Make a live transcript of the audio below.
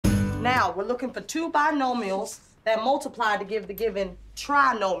Now, we're looking for two binomials that multiply to give the given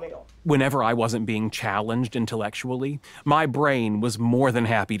trinomial. Whenever I wasn't being challenged intellectually, my brain was more than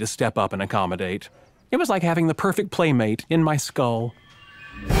happy to step up and accommodate. It was like having the perfect playmate in my skull.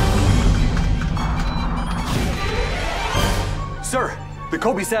 Sir, the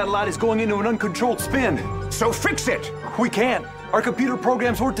Kobe satellite is going into an uncontrolled spin. So fix it! We can't. Our computer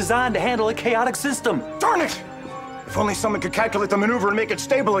programs weren't designed to handle a chaotic system. Darn it! If only someone could calculate the maneuver and make it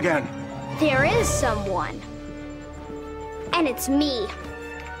stable again. There is someone. And it's me.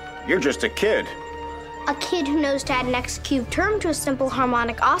 You're just a kid. A kid who knows to add an x-cubed term to a simple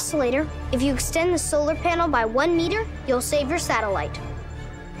harmonic oscillator. If you extend the solar panel by 1 meter, you'll save your satellite.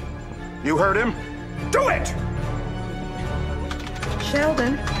 You heard him? Do it!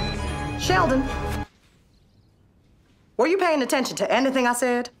 Sheldon. Sheldon. Were you paying attention to anything I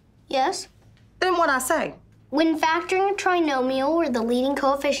said? Yes. Then what'd I say? When factoring a trinomial where the leading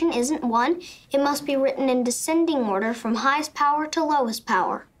coefficient isn't 1, it must be written in descending order from highest power to lowest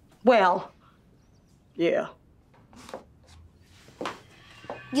power. Well, yeah.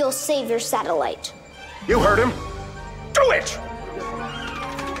 You'll save your satellite. You heard him. Do it!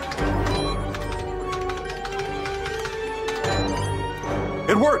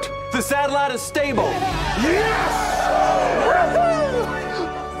 It worked! The satellite is stable! Yes!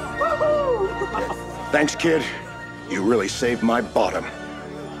 Thanks, kid. You really saved my bottom.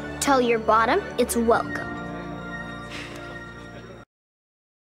 Tell your bottom it's welcome.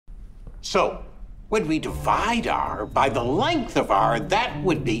 So, when we divide R by the length of R, that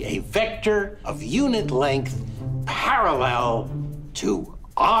would be a vector of unit length parallel to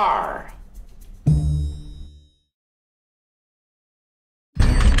R.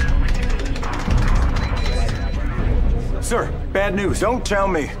 Sir, bad news. Don't tell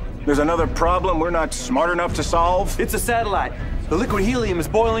me. There's another problem we're not smart enough to solve? It's a satellite. The liquid helium is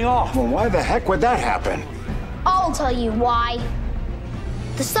boiling off. Well, why the heck would that happen? I'll tell you why.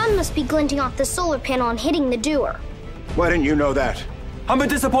 The sun must be glinting off the solar panel and hitting the dewar. Why didn't you know that? I'm a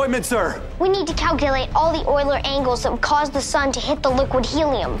disappointment, sir. We need to calculate all the Euler angles that would cause the sun to hit the liquid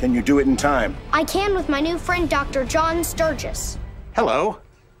helium. Can you do it in time? I can with my new friend, Dr. John Sturgis. Hello.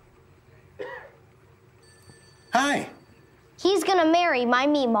 Hi. He's gonna marry my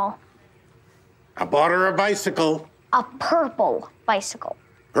Mimo. I bought her a bicycle. A purple bicycle.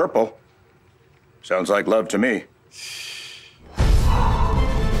 Purple? Sounds like love to me.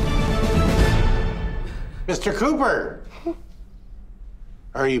 Mr. Cooper.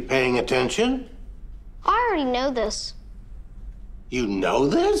 Are you paying attention? I already know this. You know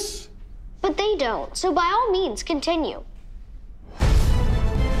this? But they don't, so by all means, continue.